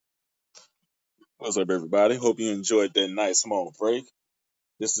What's up, everybody? Hope you enjoyed that nice small break.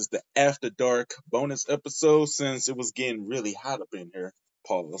 This is the After Dark bonus episode since it was getting really hot up in here.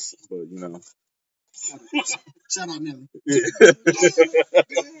 Pause, but you know. Shout out Nelly. We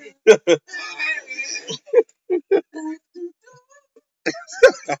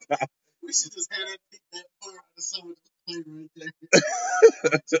should just have that part of the song play right there.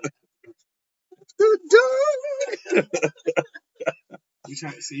 We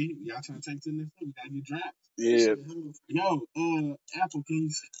try to see y'all trying to take to this thing. We gotta get dropped. Yeah. Yo, Apple, can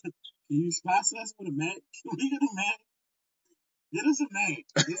you sponsor us with a Mac? Can we get a Mac? Get us a Mac.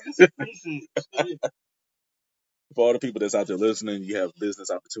 Get us a free shit. For all the people that's out there listening, you have business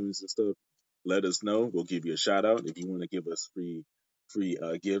opportunities and stuff. Let us know. We'll give you a shout out if you want to give us free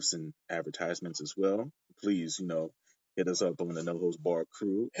gifts and advertisements as well. Please, hit us up on the No Host Bar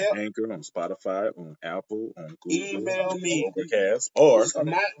Crew, Help. Anchor, on Spotify, on Apple, on Google, Email me. Overcast, or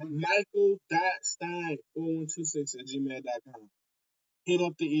Michael.stein4126@gmail.com. Hit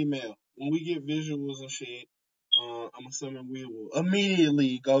up the email. When we get visuals and shit, I'm assuming we will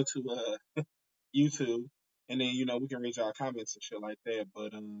immediately go to YouTube, and then we can read our comments and shit like that.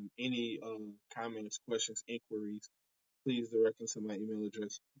 But any comments, questions, inquiries, please direct them to my email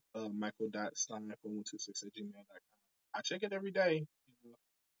address, michael.stein4126@gmail.com. I check it every day.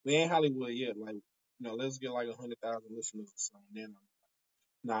 We ain't Hollywood yet. Like, let's get like 100,000 listeners or something. Then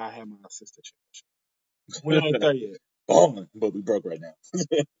I have my assistant check that shit. We ain't there yet. balling, but we broke right now.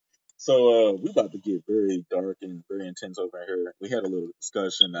 So we about to get very dark and very intense over here. We had a little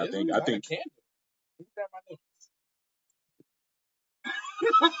discussion. I think Candle. Let me grab my notes.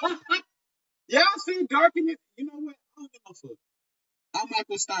 Y'all see dark in it? You know what? I don't give no fuck. I'm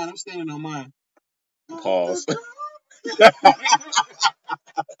Michael Stein. I'm standing on mine. Pause.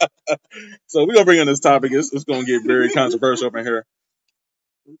 So we're gonna bring on this topic. It's gonna get very controversial up in here.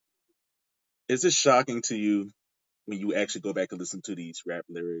 Is it shocking to you when you actually go back and listen to these rap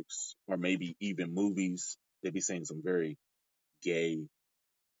lyrics, or maybe even movies? They be saying some very gay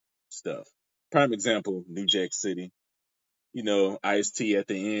stuff. Prime example: New Jack City. Ice-T at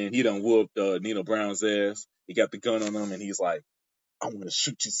the end, he done whooped Nino Brown's ass. He got the gun on him, and he's like, "I'm gonna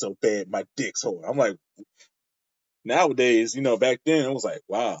shoot you so bad, my dick's hard." I'm like, nowadays, back then it was like,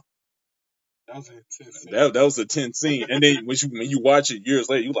 wow, That was an intense scene. that was a tense scene. And then when you watch it years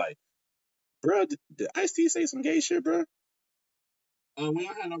later, you like, bro, did Ice-T say some gay shit, bro? We don't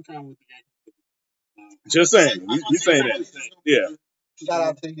have no problem with the game. Just saying, we saying that, yeah. Shout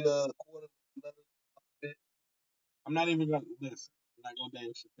out to your quarter. I'm not even gonna listen. I'm not gonna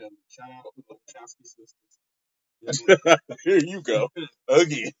Dave Chappelle. Shout out to the Wachowski sisters. Here you go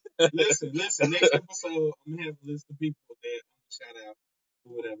again. Listen. Next episode, I'm gonna have a list of people that I'm gonna shout out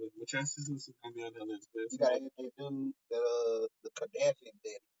or whatever. Wachowski sisters gonna be on that list. But you gotta do the Kardashian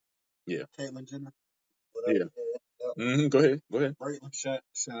daddy. Yeah. Caitlyn Jenner. Yeah. Go ahead. Shout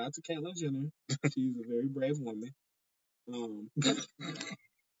out to Caitlyn Jenner. She's a very brave woman.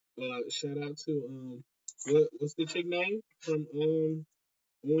 Shout out to what's the chick name from Orange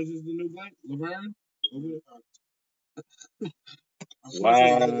is the New Black? Laverne.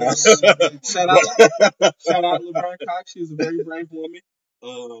 Wow. Shout out Laverne Cox. She's a very brave woman.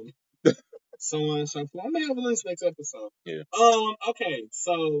 So on and so forth. I'm gonna have a list next episode. Yeah. Okay.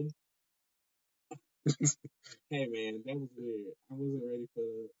 So. Hey man, that was weird. I wasn't ready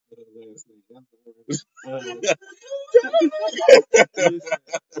for the last name.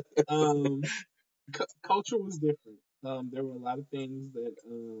 Culture was different. There were a lot of things that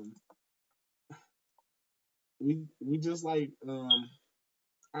we just like.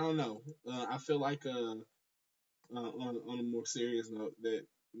 I don't know. I feel like on a more serious note that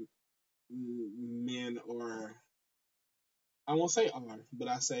men are. I won't say are, but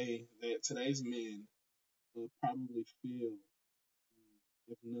I say that today's men probably feel,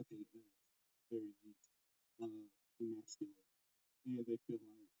 if nothing else, very emasculated, and they feel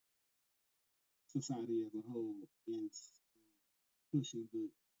like society as a whole is pushing the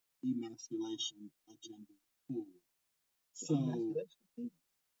emasculation agenda forward. So,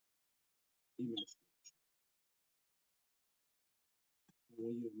 emasculation.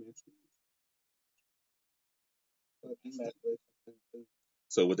 When you emasculate.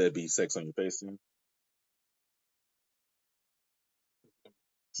 So would that be sex on your face then?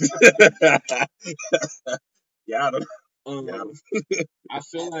 Got him. I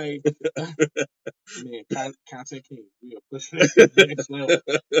feel like, man, content king. We are pushing it to the next level.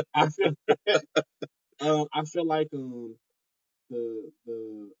 I feel like the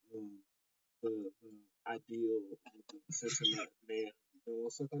ideal sentiment man,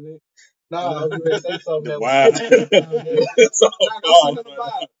 what's up on it? No, I was going to say something that Wow. was That's all Nah, go sit on the pause,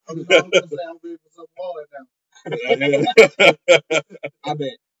 bottom. I was going to say I'm ready for some more now. I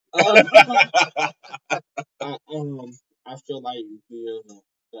bet. I, I feel like the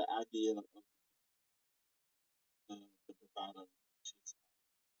idea of the provider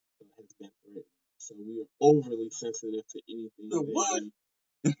has been threatened. So we are overly sensitive to anything. The what?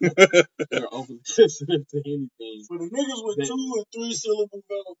 We're overly sensitive to anything. For the niggas with 2 and 3 syllable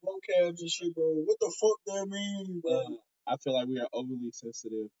vocabs and shit, bro, what the fuck that mean, bro? I feel like we are overly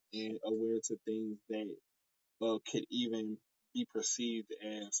sensitive and aware to things that could even be perceived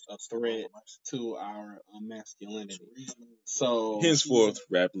as a threat to our masculinity. So henceforth,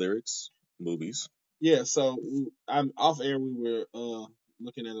 rap lyrics, movies. yeah, so I'm off air. We were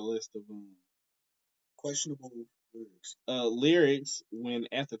looking at a list of questionable lyrics when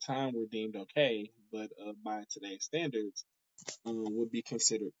at the time were deemed okay, but by today's standards would be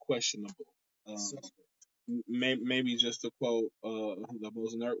considered questionable. Maybe just to quote the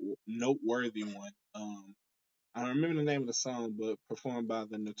most noteworthy one. I don't remember the name of the song, but performed by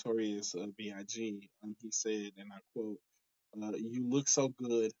the notorious B.I.G. He said, and I quote, "You look so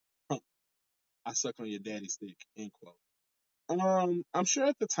good, I suck on your daddy's dick." End quote. I'm sure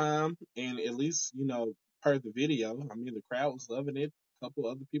at the time, and at least per the video, I mean the crowd was loving it. A couple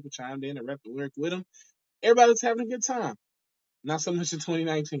other people chimed in and rapped the lyric with him. Everybody was having a good time. Not so much in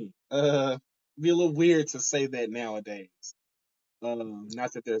 2019. Be a little weird to say that nowadays.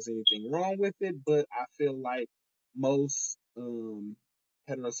 Not that there's anything wrong with it, but I feel like most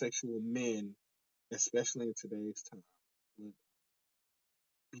heterosexual men, especially in today's time, would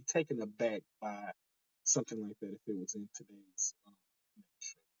be taken aback by something like that if it was in today's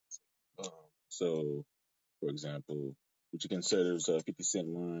So, for example, would you consider 50 Cent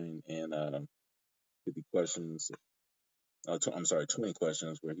line and 50 questions? I'm sorry, 20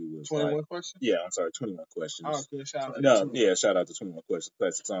 questions where he was 21 like, questions? yeah, I'm sorry, 21 questions. Oh, good shout out. No, yeah, shout out to 21 questions,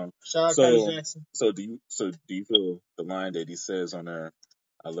 classic song. Shout out Curtis Jackson. So do you feel the line that he says on there,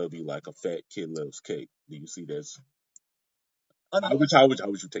 "I love you like a fat kid loves cake"? Do you see this? How would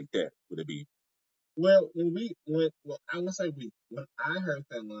you take that? Would it be? Well, I would say when I heard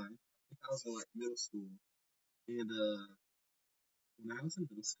that line, I think I was in like middle school, and when I was in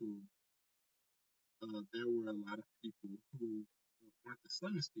middle school, there were a lot of people who weren't the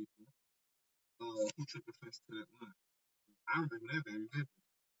slimmest people who took offense to that line. I remember that very vividly.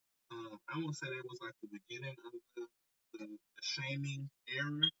 I won't say that was like the beginning of the shaming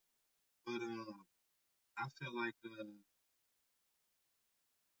era, but I feel like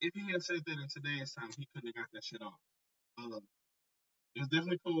if he had said that in today's time, he couldn't have got that shit off. It was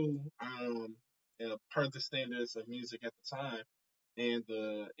definitely cool. Per the standards of music at the time and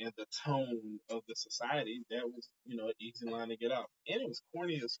the tone of the society, that was an easy line to get off, and it was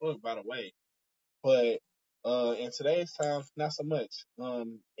corny as fuck, by the way. But in today's time, not so much.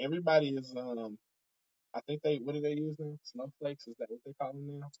 Everybody is I think what do they use now? Snowflakes, is that what they call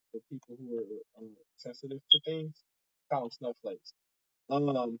them now? For people who are sensitive to things, call them snowflakes.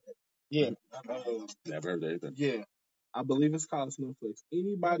 Yeah. Never heard of anything. Yeah. I believe it's called snowflakes.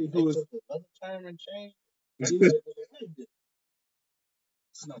 Anybody who is another term and change.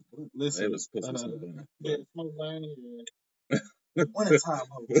 Listen, It was supposed to be something. Yeah, smoke line. Winter time,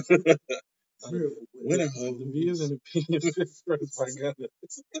 hoes. Winter The views and opinions expressed by God.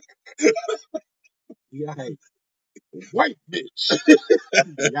 Yikes. White bitch.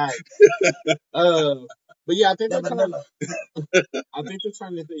 Yikes. But yeah, I think they're trying. I think they're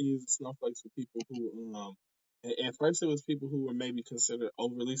trying to use snowflakes for people who at first it was people who were maybe considered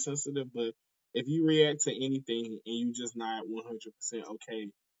overly sensitive, but if you react to anything and you just not 100% okay,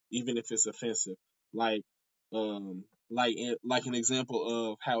 even if it's offensive, like like an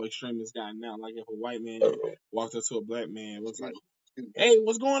example of how extreme it's gotten now. Like if a white man walked up to a black man and was like, "Hey,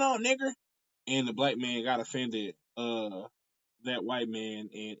 what's going on, nigger?" and the black man got offended, that white man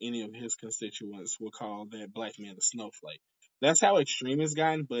and any of his constituents will call that black man a snowflake. That's how extreme it's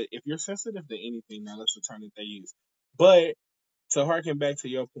gotten. But if you're sensitive to anything, now that's the term that they use. But to harken back to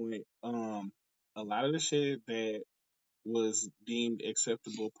your point, a lot of the shit that was deemed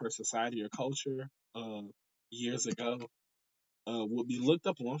acceptable per society or culture years ago would be looked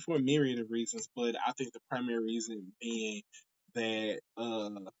up on for a myriad of reasons. But I think the primary reason being that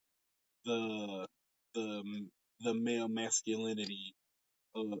the the the male masculinity,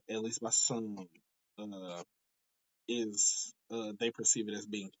 at least by some, is they perceive it as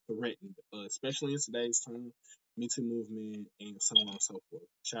being threatened, especially in today's time. Me Too movement and so on and so forth.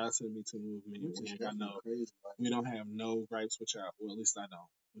 Shout out to the Me Too movement. We don't have no gripes with y'all. Well, at least I don't.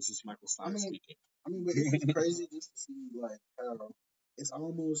 This is Michael Stein speaking. But it's just crazy just to see like how it's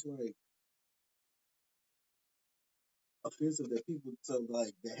almost like offensive that people to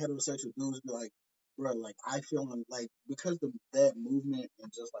like the heterosexual dudes be like, bro, like I feel like because that movement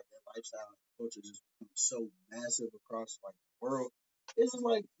and just like that lifestyle and culture just becomes so massive across like the world. It's just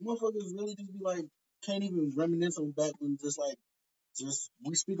like motherfuckers really just be like can't even reminisce on back when just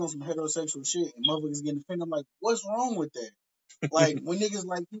we speak on some heterosexual shit and motherfuckers getting offended. I'm like, what's wrong with that? Like when niggas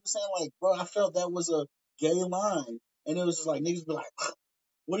like people saying like, bro, I felt that was a gay line, and it was just like niggas be like,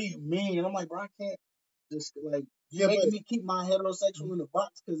 what do you mean? And I'm like, bro, I can't just like you making me keep my heterosexual in the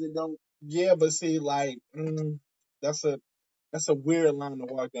box because it don't. Yeah, but see, like, that's a weird line to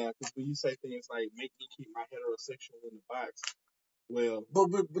walk down because when you say things like "make me keep my heterosexual in the box," well,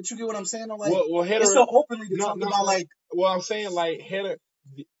 but you get what I'm saying? Though? Like, well, it's so openly to talk about like. Well, I'm saying like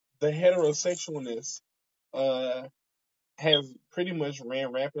the heterosexualness has pretty much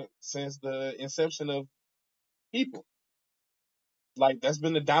ran rampant since the inception of people. Like that's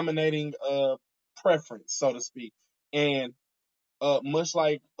been the dominating preference, so to speak, and much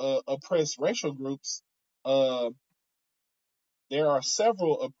like oppressed racial groups, there are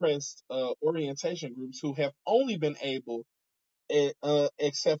several oppressed orientation groups who have only been able,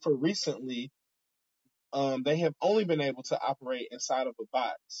 except for recently, they have only been able to operate inside of a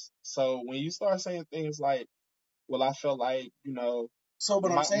box. So when you start saying things like, "Well, I felt like So,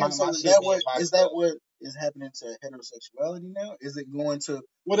 but I'm saying, so is that what is happening to heterosexuality now? Is it going to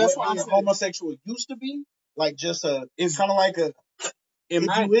that's what why homosexual used to be? Like just it's kind of like a. If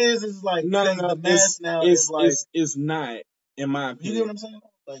you is like the mass now is like it's not in my opinion. You get what I'm saying?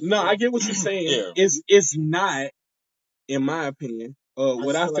 Like, no, I get what you're saying. Yeah. It's not in my opinion.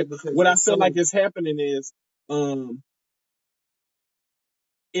 What I feel like is happening is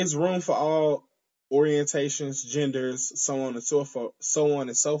it's room for all orientations, genders, so on and so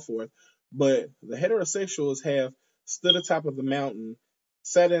forth. But the heterosexuals have stood atop of the mountain,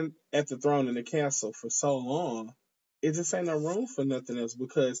 sat at the throne in the castle for so long. It just ain't no room for nothing else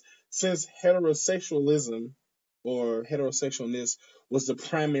because since heterosexualism or heterosexualness was the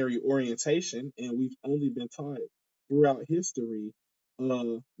primary orientation, and we've only been taught throughout history,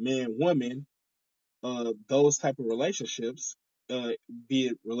 man, woman, those type of relationships, be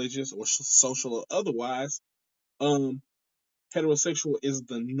it religious or social or otherwise, heterosexual is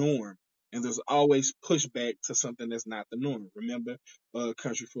the norm. And there's always pushback to something that's not the norm. Remember, a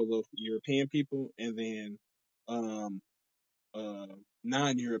country full of European people, and then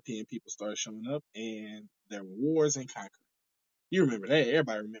non-European people started showing up, and there were wars and conquering. You remember that.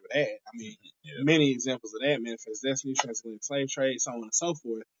 Everybody remember that. I mean, many examples of that: Manifest Destiny, transatlantic slave trade, so on and so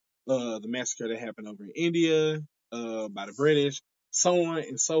forth. The massacre that happened over in India by the British, so on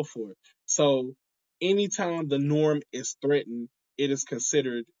and so forth. So, anytime the norm is threatened, it is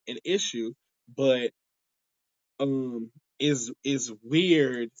considered an issue. But is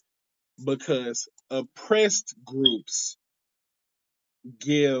weird because oppressed groups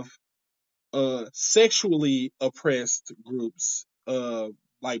give sexually oppressed groups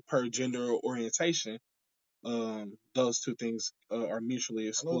like per gender or orientation, those two things are mutually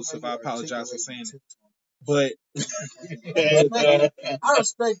exclusive. I apologize for saying it, but I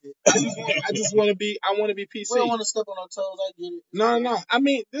respect it. I just want to be PC. We don't want to step on our toes. I get it. No. I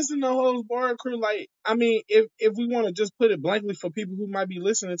mean, this is no holds barred crew. Like, I mean, if we want to just put it blankly for people who might be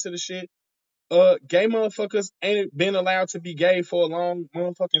listening to the shit, gay motherfuckers ain't been allowed to be gay for a long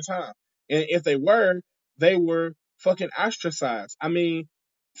motherfucking time. And if they were fucking ostracized. I mean,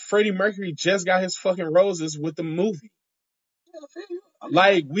 Freddie Mercury just got his fucking roses with the movie.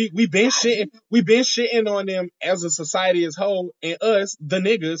 Like we've been shitting on them as a society as whole, and us, the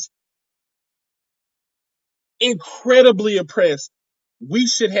niggas, incredibly oppressed. We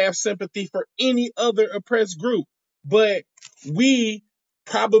should have sympathy for any other oppressed group, but we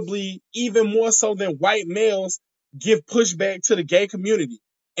probably even more so than white males give pushback to the gay community,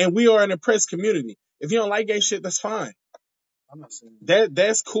 and we are an oppressed community. If you don't like gay shit, that's fine. I'm not saying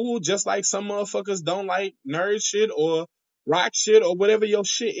that's cool. Just like some motherfuckers don't like nerd shit or rock shit or whatever your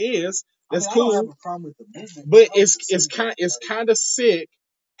shit is. That's cool. I don't have a problem with the movement, but it's kind of sick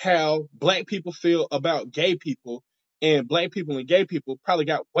how black people feel about gay people, and black people and gay people probably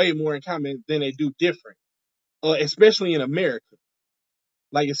got way more in common than they do different, especially in America.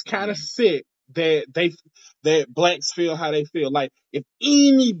 Like it's kind of sick that blacks feel how they feel. Like if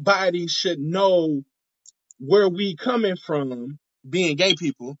anybody should know where we coming from, being gay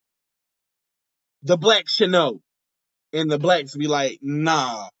people, the blacks should know, and the blacks be like,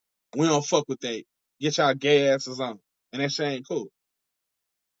 nah, we don't fuck with that. Get y'all gay asses on, and that shit ain't cool.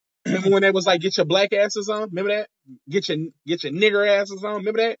 Remember when they was like, get your black asses on? Remember that? Get your nigger asses on?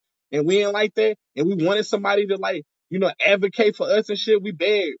 Remember that? And we ain't like that. And we wanted somebody to like, advocate for us and shit. We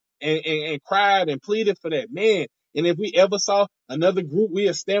begged and cried and pleaded for that. Man, And if we ever saw another group,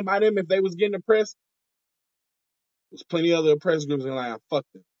 we'd stand by them if they was getting oppressed. There's plenty of other oppressed groups in line. Fuck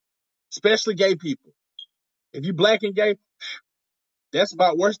them. Especially gay people. If you black and gay, that's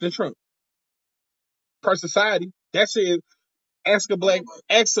about worse than Trump. Per society, that shit. Ask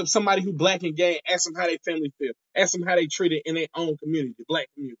somebody who black and gay, ask them how their family feel. Ask them how they treated in their own community, black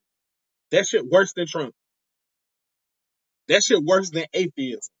community. That shit worse than Trump. That shit worse than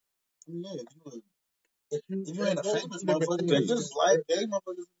atheism. Yeah, if you ain't a famous motherfucker, you just like gay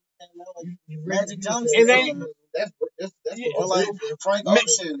motherfuckers. Magic Johnson. And they, that's or like Frank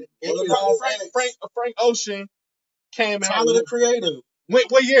Ocean. Frank Ocean came out. Tyler the Creator.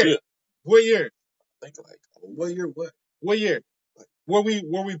 What year? Yeah. What year? I think like What year? What? What year? Were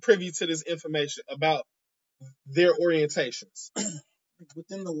we privy to this information about their orientations?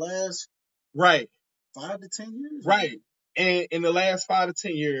 Within the last right 5 to 10 years. Right. And in the last 5 to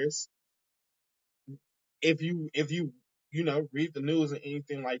 10 years, if you read the news and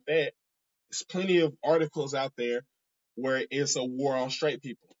anything like that, there's plenty of articles out there where it's a war on straight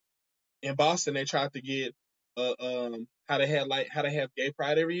people. In Boston, they tried to get how they have gay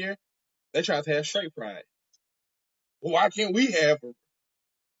pride every year. They tried to have straight pride. Well, why can't we have them?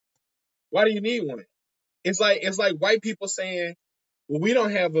 Why do you need one? It's like white people saying, well, we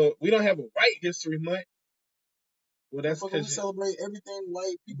don't have a white history month. Well, that's because we celebrate everything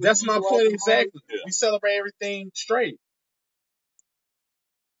white people. That's my point exactly. Yeah. We celebrate everything straight.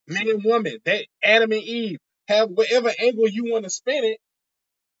 Man and woman, that Adam and Eve, have whatever angle you want to spin it,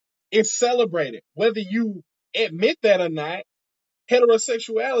 it's celebrated. Whether you admit that or not,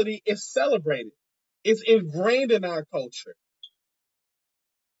 heterosexuality is celebrated. It's ingrained in our culture.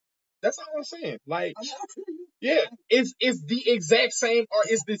 That's all I'm saying. Like, yeah, it's the exact same, or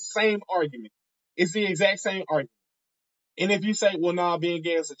it's the same argument. It's the exact same argument. And if you say, well, nah, being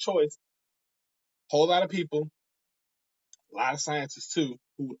gay is a choice, whole lot of people, a lot of scientists too,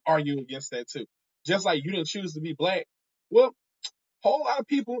 who would argue against that too. Just like you didn't choose to be black, well, whole lot of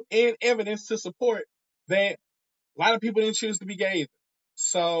people and evidence to support that a lot of people didn't choose to be gay either.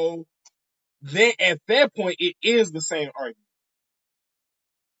 So then at that point, it is the same argument.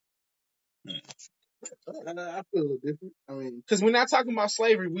 I feel a little different. I mean, because we're not talking about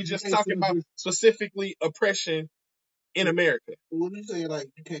slavery, we're just talking about specifically oppression in America. When you say like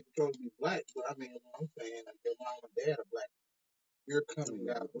you can't control me black, but I mean, I'm saying like your mom and dad are black. You're coming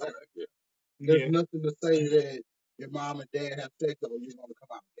out black. Yeah. There's nothing to say that your mom and dad have sex or you're going to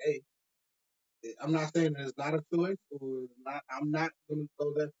come out gay. I'm not saying that it's not a choice or not. I'm not going to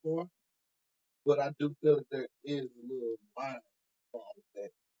go that far, but I do feel that there is a little line involved with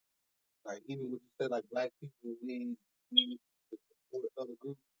that. Like even when you say like black people need to support other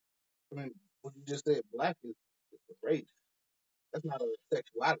groups. I mean, what you just said, black is a race. That's not a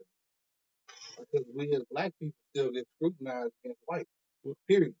sexuality. Because we as black people still get scrutinized against white.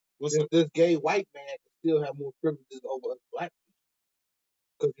 Period. This gay white man can still have more privileges over us black people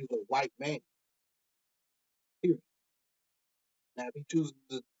because he's a white man. Period. Now, if he chooses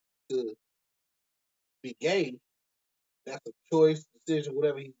to be gay, that's a choice, decision,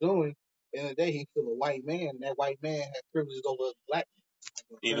 whatever he's doing. At the end of the day, he's still a white man, and that white man has privileges over us black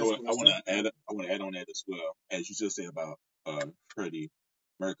people. You know what? I want to add on that as well. As you just said about Freddie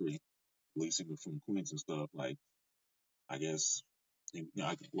Mercury releasing from Queens and stuff. Like, I guess,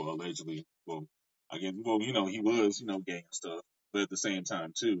 allegedly, he was, gay and stuff. But at the same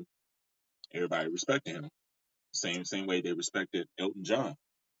time, too, everybody respected him. Same way they respected Elton John.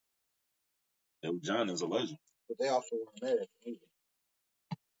 Elton John is a legend. But they also weren't married either.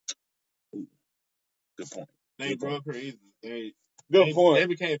 Good point. They grew up here either. Good point. They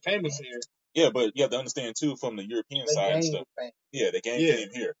became famous here. Yeah, but you have to understand too from the European side and stuff. Yeah, the game came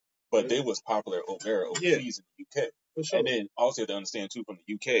here, but they was popular overseas in the UK. For sure. And then also you have to understand too from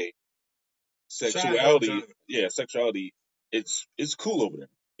the UK, sexuality. Yeah, sexuality. It's cool over there.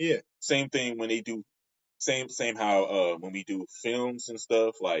 Yeah. Same thing when they do. Same how when we do films and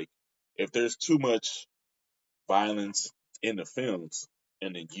stuff. Like if there's too much violence in the films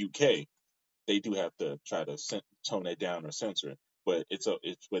in the UK, they do have to try to tone that down or censor it. But it's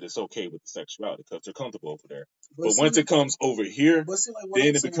okay with the sexuality because they're comfortable over there. But once it comes over here,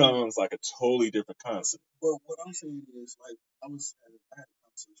 then it becomes like a totally different concept. But what I'm saying is, like, I had a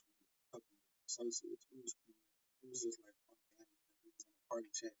conversation with a couple of associates. It was just like on a party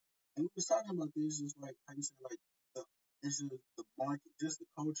chat, and we was talking about this. Just like how you said, like it's just the market, just the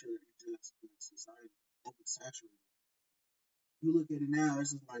culture, and just the society oversaturated. You look at it now,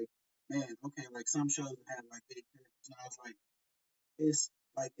 it's just like, man, okay, like some shows have like gay characters. Now it's like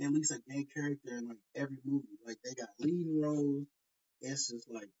at least a gay character in like every movie. Like they got leading roles. It's just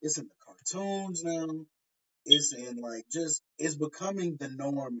like it's in the cartoons now. it's in like just it's becoming the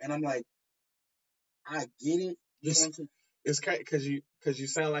norm, and I'm like, I get it. You know what I'm saying? It's because you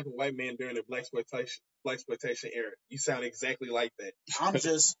sound like a white man during the blaxploitation era. You sound exactly like that. I'm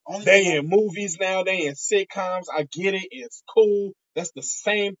just only They thing in movies now. They in sitcoms. I get it. It's cool. That's the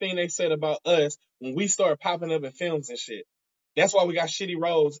same thing they said about us when we started popping up in films and shit. That's why we got shitty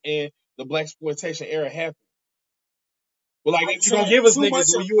roles and the blaxploitation era happened. Well, like, I'm if you gonna saying give us too much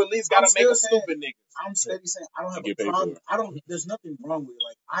niggas, well, of- you at least I'm gotta make still them saying stupid niggas. I'm steady saying I don't have Get a paid for problem. it. I don't. There's nothing wrong with it.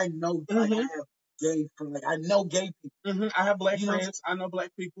 Like I know, like I have gay friends. Like I know gay people. I have black You know- friends. I know black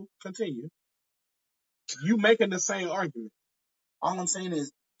people. Continue. You making the same argument. All I'm saying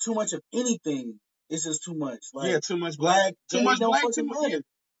is too much of anything is just too much. Like Yeah, too much black. Too gay much don't black. fucking Too much. matter.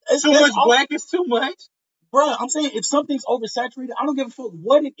 Yeah. It's, Too that's much all, black is too much. bro. I'm saying if something's oversaturated, I don't give a fuck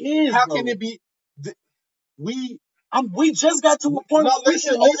what it is. How bro. can it be? We We just got to a point No, where we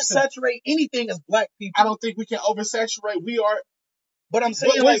listen, can listen. oversaturate anything as black people. I don't think we can oversaturate. We are. But I'm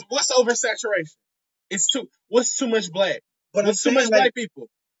saying like, What's oversaturation? It's too. What's too much black? but What's I'm too saying much like, black people?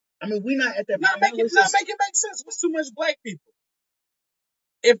 I mean, we're not at that Not point. make where it it's just- make sense. What's too much black people?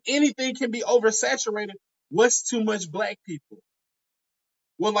 If anything can be oversaturated, what's too much black people?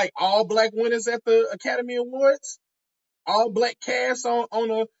 Well, like all black winners at the Academy Awards, all black cast on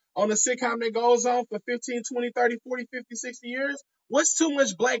a sitcom that goes on for 15, 20, 30, 40, 50, 60 years. What's too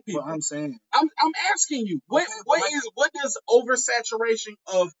much black people? But I'm saying I'm asking you, what does oversaturation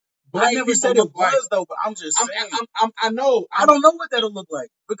of I black never people said it look was like? though. But I'm just saying I know. I don't know what that'll look like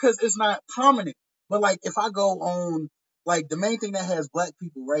because it's not prominent. But like if I go on like the main thing that has black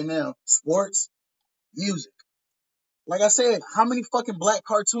people right now, sports, music. Like I said, how many fucking black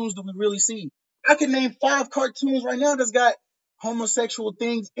cartoons do we really see? I can name 5 cartoons right now that's got homosexual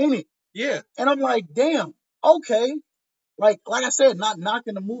things in it. Yeah. And I'm like, damn, okay. Like I said, not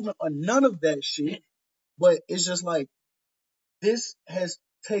knocking the movement or none of that shit. But it's just like this has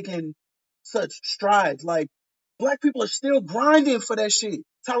taken such strides. Like black people are still grinding for that shit.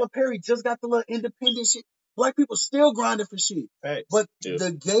 Tyler Perry just got the little independent shit. Black people still grinding for shit. Thanks. But Yeah.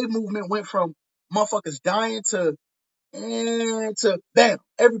 the gay movement went from motherfuckers dying to bam,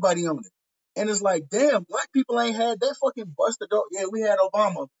 everybody on it. And it's like, damn, black people ain't had that fucking busted door. Yeah, we had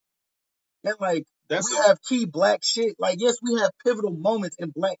Obama. And like, we have key black shit. Like, yes, we have pivotal moments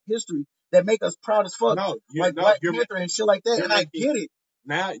in black history that make us proud as fuck. Like Black Panther and shit like that. And I get it.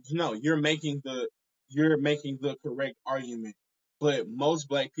 Now, you're making the correct argument. But most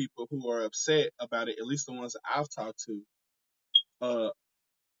black people who are upset about it, at least the ones that I've talked to,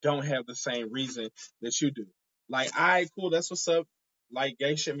 don't have the same reason that you do. Like, all right, cool, that's what's up. Like,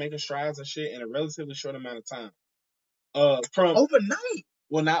 gay shit making strides and shit in a relatively short amount of time. From overnight.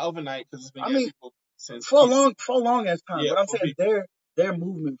 Well, not overnight because it's been gay people since for a long ass time. Yeah, but I'm for saying their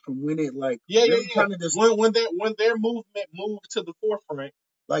movement from when it like kind of just when their movement moved to the forefront,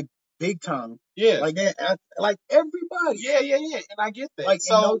 like big time. Yeah, like that, like everybody. Yeah, and I get that. Like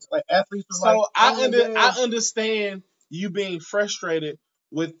So like athletes was so like, I understand you being frustrated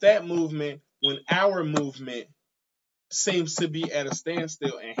with that movement when our movement seems to be at a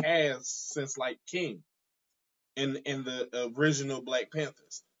standstill and has since like King in the original Black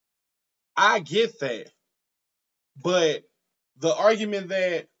Panthers. I get that. But the argument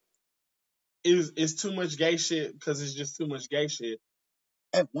that is too much gay shit because it's just too much gay shit.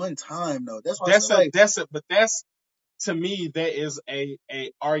 At one time though. That's why that's to me that is a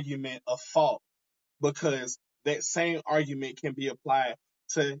argument of fault because that same argument can be applied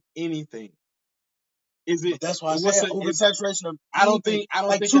to anything. Is it? But that's why I said oversaturation of. I don't think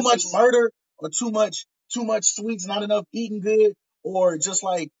too much murder or too much sweets, not enough eating good, or just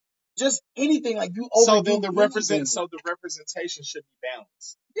anything like you. So then the representation should be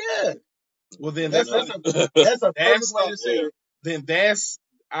balanced. Yeah. Well then that's a perfect way to say it. Then that's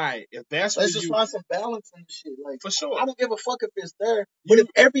all right. If that's let's just find some balance in the shit. Like for sure, I don't give a fuck if it's there, but if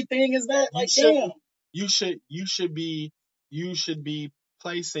everything is that, like damn, you should be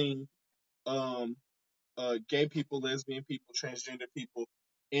placing gay people, lesbian people, transgender people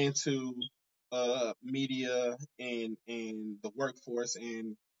into media and the workforce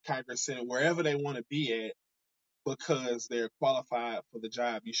and Congress, Senate, wherever they want to be at, because they're qualified for the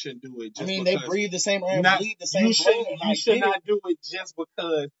job. You shouldn't do it just because they breathe the same air, bleed the same blood. You should not do it just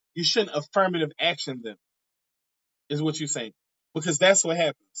because you shouldn't affirmative action them, is what you're saying. Because that's what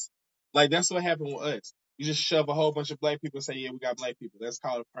happens. Like, that's what happened with us. You just shove a whole bunch of black people and say, yeah, we got black people. That's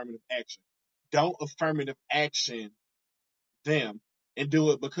called affirmative action. Don't affirmative action them and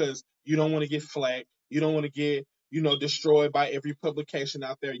do it because you don't want to get flack. You don't want to get, destroyed by every publication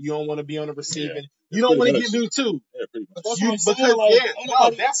out there. You don't want to be on the receiving. You don't want to get new too. Yeah, pretty much.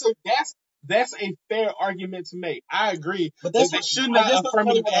 that's a fair argument to make. I agree. But that's they what, should I not guess that's really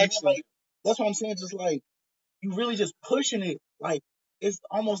affirmative what I meant. action. Like, that's what I'm saying. Just like, you really just pushing it. Like, it's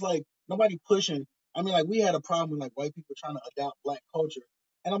almost like nobody pushing. I mean, like, we had a problem with like white people trying to adopt black culture,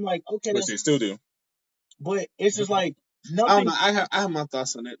 and I'm like, okay, Which they still do. but it's just like I don't nothing. know. I have my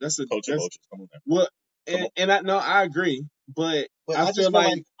thoughts on that. Culture vultures. Come on now. Well, Come on. and I know I agree, but But I I just feel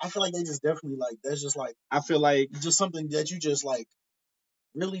like I feel like they just definitely like that's just like I feel like just something that you just like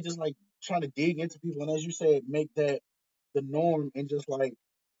really just like trying to dig into people, and as you said, make that the norm, and just like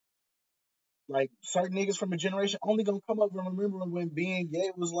certain niggas from a generation only gonna come up and remember when being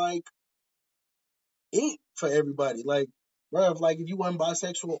gay was like it for everybody. Like, bruh, if you wasn't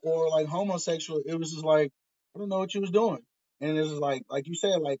bisexual or like homosexual, it was just like I don't know what you was doing. And it's just like you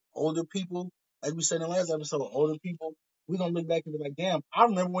said, like older people, like we said in the last episode, older people, we gonna look back and be like, damn, I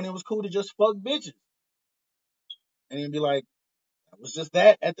remember when it was cool to just fuck bitches. And it'd be like, it was just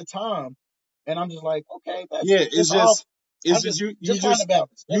that at the time. And I'm just like, okay, that's yeah, it's just you just find a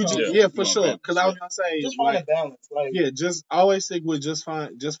balance. That's all. yeah, for you sure. want Because I was gonna say Just find a balance. Like, yeah, just always stick with just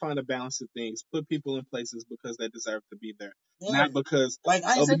find a balance of things. Put people in places because they deserve to be there, yeah. not because Like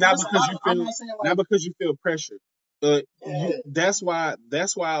I ain't saying not there's a because lot you of- I'm feel not saying not like because you feel pressure. But yeah. that's why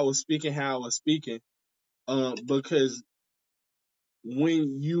I was speaking how I was speaking. Because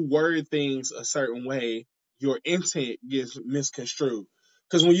when you word things a certain way, your intent gets misconstrued.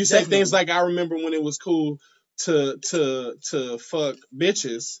 Because when you say Definitely. things like "I remember when it was cool to fuck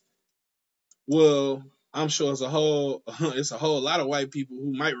bitches," well, I'm sure it's a whole lot of white people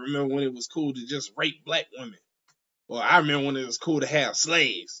who might remember when it was cool to just rape black women, or I remember when it was cool to have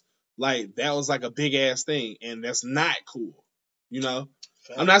slaves. Like that was like a big ass thing, and that's not cool. You know,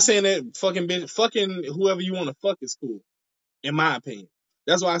 I'm not saying that fucking whoever you want to fuck is cool, in my opinion.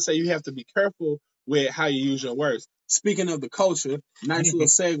 That's why I say you have to be careful with how you use your words. Speaking of the culture, nice little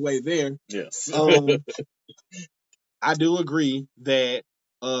segue there. Yeah. I do agree that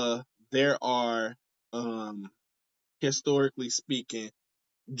there are historically speaking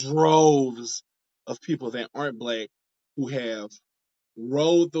droves of people that aren't black who have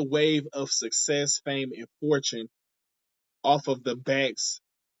rode the wave of success, fame, and fortune off of the backs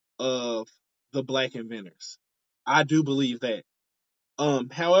of the black inventors. I do believe that.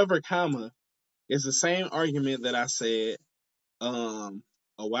 However, is the same argument that I said a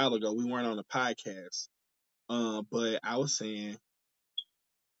while ago. We weren't on the podcast. But I was saying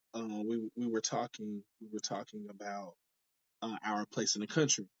we were talking about our place in the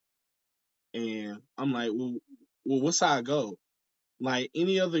country. And I'm like, well, what's our goal? Like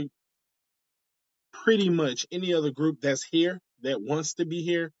pretty much any other group that's here that wants to be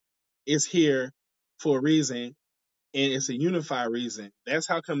here is here for a reason, and it's a unified reason. That's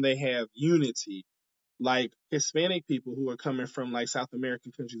how come they have unity. Like Hispanic people who are coming from like South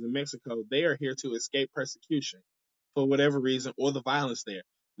American countries and Mexico, they are here to escape persecution for whatever reason or the violence there.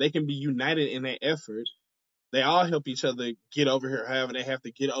 They can be united in that effort. They all help each other get over here, however they have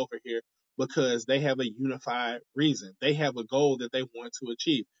to get over here, because they have a unified reason. They have a goal that they want to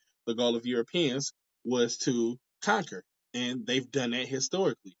achieve. The goal of Europeans was to conquer, and they've done that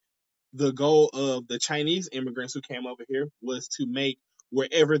historically. The goal of the Chinese immigrants who came over here was to make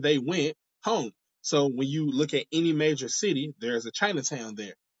wherever they went home. So when you look at any major city, there's a Chinatown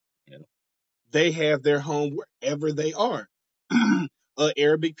there. Yeah. They have their home wherever they are.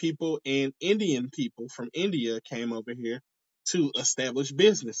 Arabic people and Indian people from India came over here to establish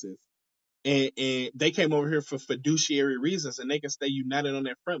businesses. And they came over here for fiduciary reasons, and they can stay united on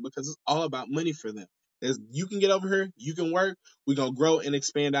that front because it's all about money for them. As you can get over here, you can work, we're going to grow and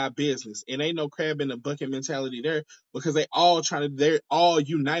expand our business. And ain't no crab in the bucket mentality there because they're all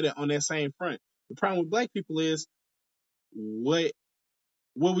united on that same front. The problem with black people is what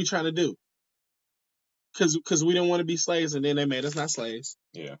we trying to do? Because we didn't want to be slaves, and then they made us not slaves.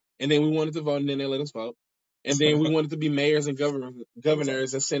 Yeah. And then we wanted to vote, and then they let us vote. And then we wanted to be mayors and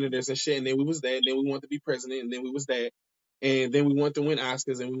governors and senators and shit, and then we was that. And then we wanted to be president, and then we was that. And then we wanted to win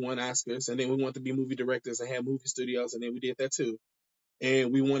Oscars, and we won Oscars. And then we wanted to be movie directors and have movie studios, and then we did that too.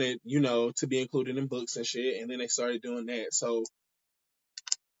 And we wanted, to be included in books and shit. And then they started doing that. So,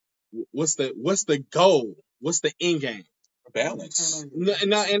 what's the goal? What's the end game? Balance. No,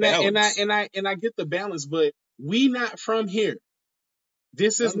 and I get the balance, but we not from here.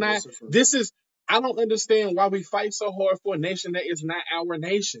 This is not. This is. I don't understand why we fight so hard for a nation that is not our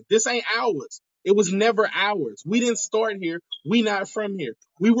nation. This ain't ours. It was never ours. We didn't start here. We not from here.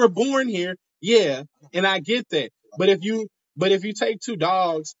 We were born here. Yeah, and I get that. But if you take two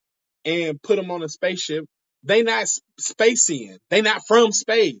dogs and put them on a spaceship, they not Spacian. They not from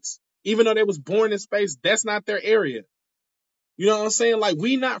space. Even though they was born in space, that's not their area. You know what I'm saying? Like,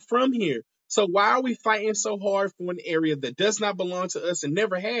 we not from here. So why are we fighting so hard for an area that does not belong to us and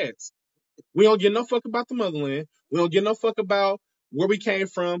never has? We don't give no fuck about the motherland. We don't give no fuck about where we came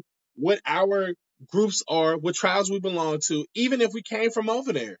from, what our groups are, what tribes we belong to, even if we came from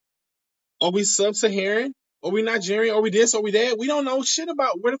over there. Are we sub-Saharan? Are we Nigerian? Are we this? Are we that? We don't know shit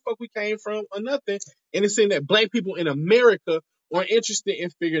about where the fuck we came from or nothing. And it's saying that black people in America aren't interested in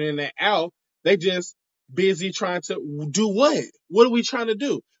figuring that out. They just busy trying to do what? What are we trying to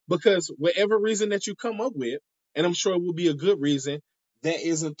do? Because whatever reason that you come up with, and I'm sure it will be a good reason, that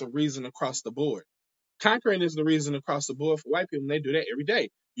isn't the reason across the board. Conquering is the reason across the board for white people, and they do that every day.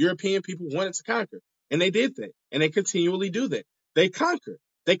 European people wanted to conquer, and they did that, and they continually do that. They conquer.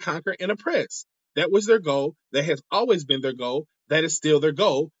 They conquer and oppress. That was their goal. That has always been their goal. That is still their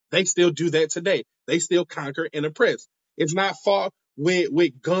goal. They still do that today. They still conquer and oppress. It's not fought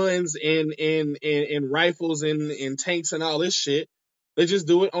with guns and rifles and tanks and all this shit. They just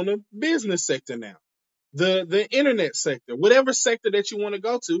do it on the business sector now. The internet sector, whatever sector that you want to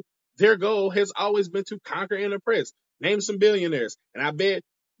go to, their goal has always been to conquer and oppress. Name some billionaires, and I bet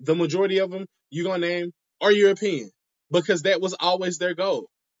the majority of them you're gonna name are European because that was always their goal.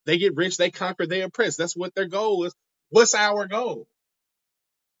 They get rich, they conquer, they oppress. That's what their goal is. What's our goal?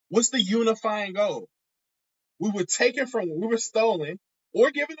 What's the unifying goal? We were taken from, we were stolen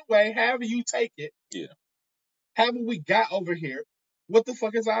or given away, however you take it. Yeah. However we got over here. What the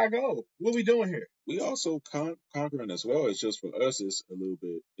fuck is our goal? What are we doing here? We also conquering as well. It's just for us, it's a little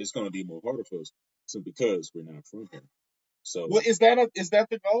bit. It's going to be more harder for us, simply because we're not from here. So, Well, is that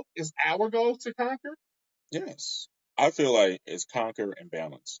the goal? Is our goal to conquer? yes, I feel like it's conquer and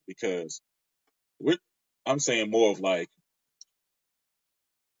balance because I'm saying more of like,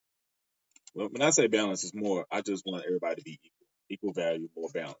 well, when I say balance, it's more. I just want everybody to be equal value, more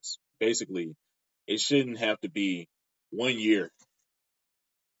balance. Basically, it shouldn't have to be 1 year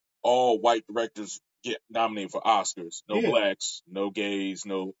all white directors get nominated for Oscars. No blacks, no gays,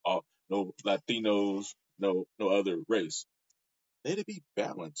 no Latinos, no other race. Let it be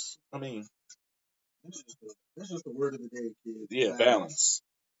balanced. I mean, That's just the word of the day, kids. yeah, balance.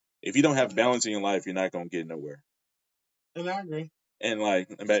 If you don't have balance in your life, you're not gonna get nowhere. And I agree. And like,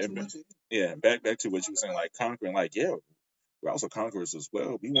 back to what you were saying, like conquering. Like, yeah, we're also conquerors as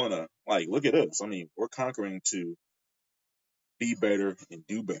well. We wanna like look at us. I mean, we're conquering to be better and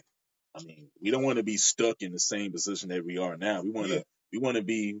do better. I mean, we don't want to be stuck in the same position that we are now. We want to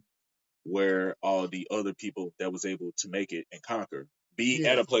be where all the other people that was able to make it and conquer be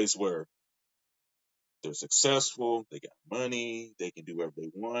at a place where they're successful, they got money, they can do whatever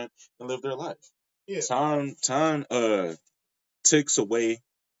they want and live their life. Yeah. Time ticks away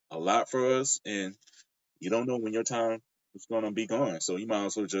a lot for us, and you don't know when your time is going to be gone. So you might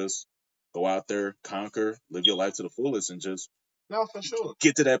as well just go out there, conquer, live your life to the fullest, and just for sure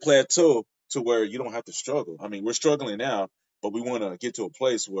get to that plateau to where you don't have to struggle. I mean, we're struggling now, but we want to get to a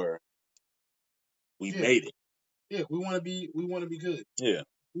place where we made it. Yeah, we want to be good. Yeah,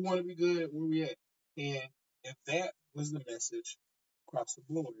 we want to be good where we at. And if that was the message across the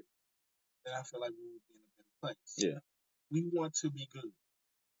board, then I feel like we would be in a better place. Yeah, we want to be good.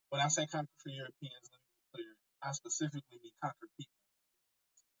 When I say conquer for Europeans, let me be clear. I specifically mean conquer people.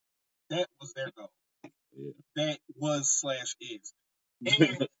 That was their goal. Yeah. That was / is.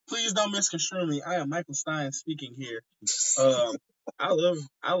 And please don't misconstrue me. I am Michael Stein speaking here. I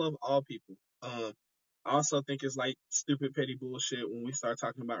love all people. I also think it's like stupid petty bullshit when we start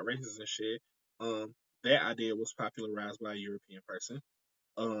talking about races and shit. That idea was popularized by a European person.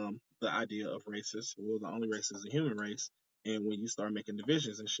 The idea of races. Well, the only race is the human race. And when you start making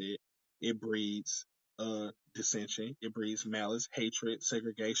divisions and shit, it breeds dissension, it breeds malice, hatred,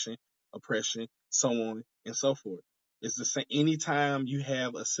 segregation, oppression, so on and so forth. It's the same anytime you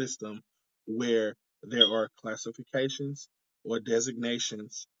have a system where there are classifications or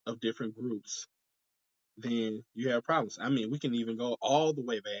designations of different groups, then you have problems. I mean, we can even go all the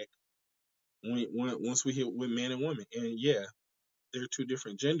way back once we hit with men and women. And yeah, they're two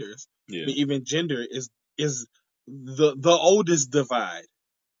different genders. Yeah. But even gender is the oldest divide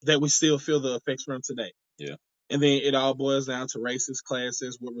that we still feel the effects from today. Yeah. And then it all boils down to races,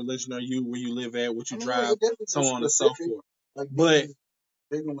 classes, what religion are you, where you live at, what you drive, so on and so forth. Like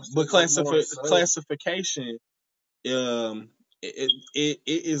but classification, it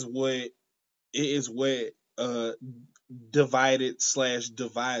is what divided /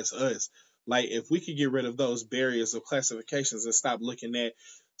 divides us. Like if we could get rid of those barriers of classifications and stop looking at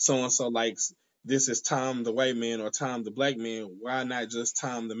so and so like this is Tom the white man or Tom the black man, why not just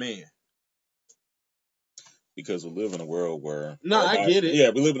Tom the man? Because we live in a world where I get it. Yeah,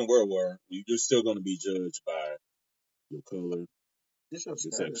 we live in a world where you're still going to be judged by your color, It's your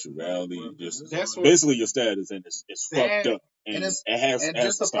your status. sexuality, Bro, just That's what basically your status, and it's fucked up, and and it's it has and has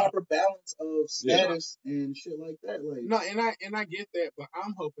just to a stop. proper balance of Yeah. status and shit like that. Like no, and I get that, but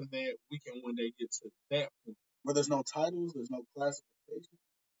I'm hoping that we can one day get to that point. where there's no titles, there's no classification.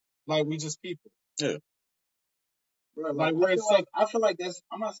 Like we just people. Yeah. Bro, Like like where it's like I feel like that's.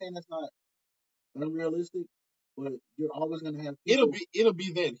 I'm not saying that's not unrealistic, but you're always gonna have people. it'll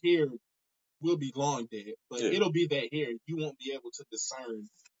be that here will be long dead, but Yeah. it'll be that here you won't be able to discern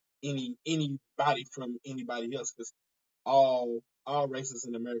anybody from anybody else because all races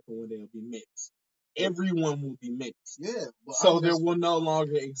in America one day will be mixed. Everyone will be mixed. Yeah, but So there will no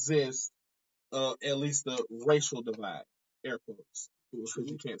longer exist at least the racial divide. Air quotes.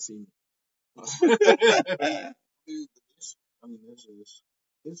 Because you can't see me. I mean,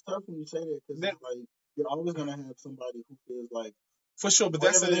 it's tough when you say that because like you're always gonna have somebody who feels like For sure, but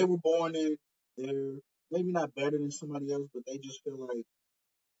that's whatever they were born in, they're maybe not better than somebody else, but they just feel like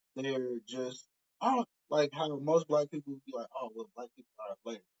they're just I don't like how most black people would be like, oh well, black people are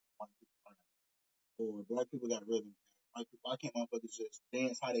athletic, white people are not, or black people got rhythm. Like why can't motherfuckers just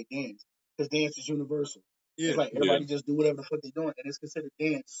dance how they dance? Because dance is universal. yeah, It's like everybody just do whatever the fuck they doing, and it's considered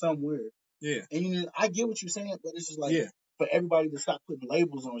dance somewhere. yeah, And you know, I get what you're saying, but it's just like yeah. for everybody to stop putting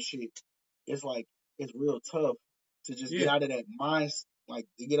labels on shit, it's like it's real tough to just get Yeah. out of that mind, like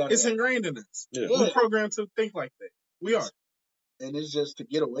to get out It's of that. ingrained in us. Yeah. We're programmed to think like that. We are. And it's just to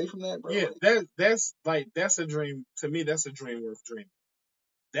get away from that, bro. Yeah, like, that's a dream to me. That's a dream worth dreaming.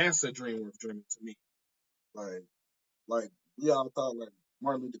 That's a dream worth dreaming to me. like we all thought like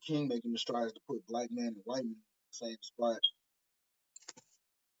Martin Luther King making the strides to put black men and white men in the same spot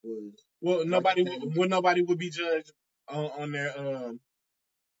was Well, thing. nobody would be judged on their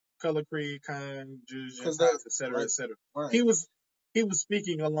color, creed, kind, Jews, 'Cause Gentiles, that- etc., like, etc. right. He was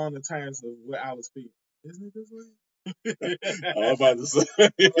speaking along the times of what I was speaking. Isn't it this way? I'm about to say.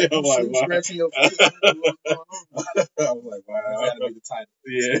 I'm like, wow. Scratching your face. What's going on? I'm like, wow. That's gotta be the title.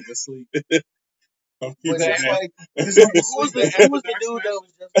 Yeah. Sleep asleep. I'm But keeping it's that. like, who was the dude that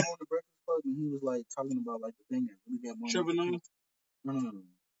was just on the Breakfast Club and he was like talking about like the thing that really got more. Trevor Noah? No.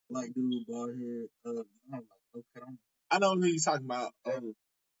 Like dude, bald head. I'm like, okay, I know who you're talking about.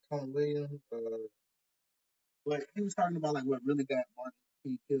 Colin Williams. But he was talking about like what really got Martin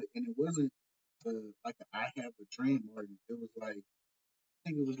King killed, and it wasn't like the I have a dream Martin. It was like I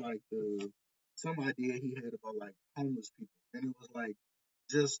think it was like some idea he had about like homeless people, and it was like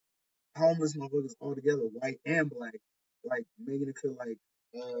just homeless motherfuckers all together, white and black, like making it feel like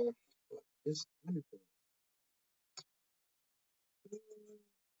it's let me put it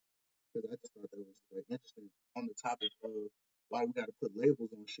because I just thought that was like interesting on the topic of why we got to put labels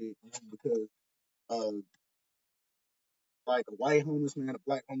on shit because like a white homeless man, a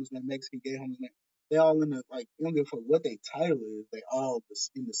black homeless man, Mexican gay homeless man. They all in the like you don't give a fuck what their title is. They all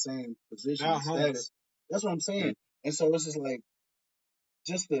in the same position and status. That's what I'm saying. And so it's just like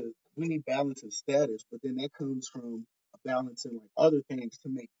we need balance and status, but then that comes from a balance in like other things to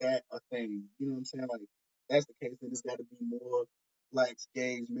make that a thing. You know what I'm saying? Like that's the case, then it's got to be more blacks,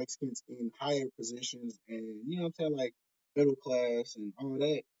 gays, Mexicans in higher positions, and you know what I'm saying, like middle class and all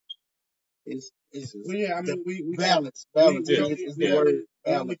that. It's just well, yeah, I mean, we balance. We Balance only is the word.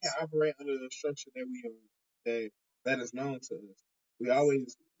 we only Balance. can operate under the structure that we are that is known to us.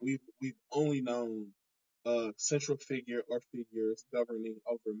 We've only known central figure or figures governing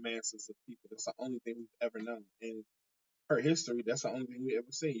over masses of people. That's the only thing we've ever known. In her history, that's the only thing we ever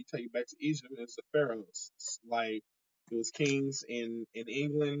seen. You take it back to Egypt, it's the pharaohs. It's like it was kings in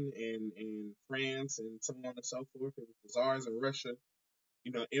England and in France and so on and so forth. It was the czars in Russia.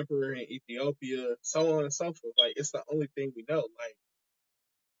 You know, emperor in Ethiopia, so on and so forth. Like it's the only thing we know.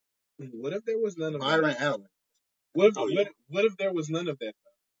 Like, what if there was none of Byron that? Allen. What if there was none of that?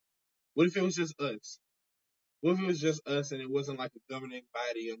 What if it was just us? What if it was just us and it wasn't like a governing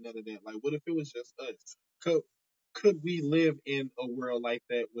body or none of that? Like, what if it was just us? Could we live in a world like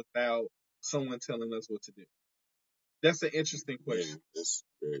that without someone telling us what to do? That's an interesting question. Yeah, that's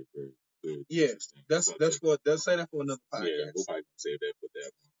very, very good. Yeah, let's say that for another podcast. Yeah, we'll probably save that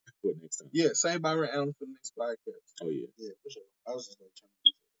for next time. Yeah, say Byron Allen for the next podcast. Oh yeah. Yeah, for sure. I was just like trying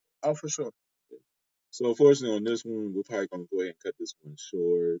to. Oh, for sure. So unfortunately on this one, we're probably gonna go ahead and cut this one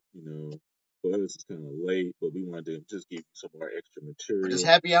short. You know, for us it's kind of late, but we wanted to just give you some more extra material. But it's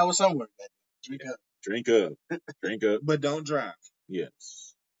happy hour somewhere. Drink up. Drink up. Drink up. But don't drive.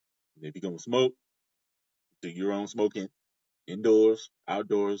 Yes. And if you're gonna smoke, do your own smoking, indoors,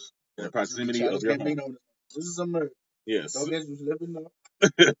 outdoors, in the proximity of your home. This is America. Yes. Don't get you living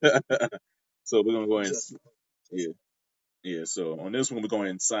now. So we're gonna go ahead and yeah. So on this one, we're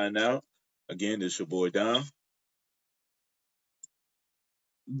going to sign out. Again, this is your boy Dom.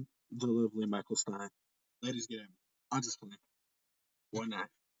 The lovely Michael Stein. Ladies, get at me. I'm just playing. Why not?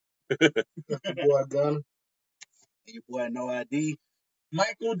 Your boy Gunna. And your boy No ID.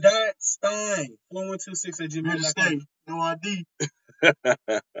 Michael.Stein. 4126 at Real gmail.com. estate. No ID.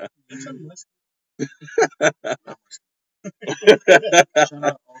 You tell me, let's- Shout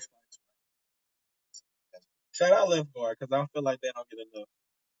out Allspice. Shout out Left Guard because I don't feel like they don't get enough.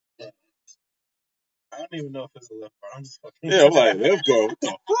 I don't even know if it's a Left Guard. I'm just fucking. Yeah, I'm like, let's go. What the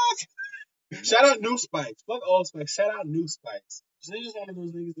fuck? Shout out New Spikes. Fuck Old Spikes. Shout out New Spikes. So they just one of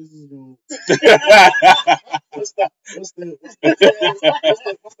those niggas. This is going. What's the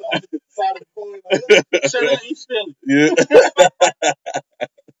opposite side of the coin? Shout out East Philly. Yeah.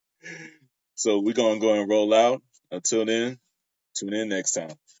 So we're gonna go and roll out. Until then, tune in next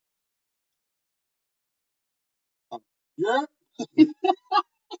time. Yeah.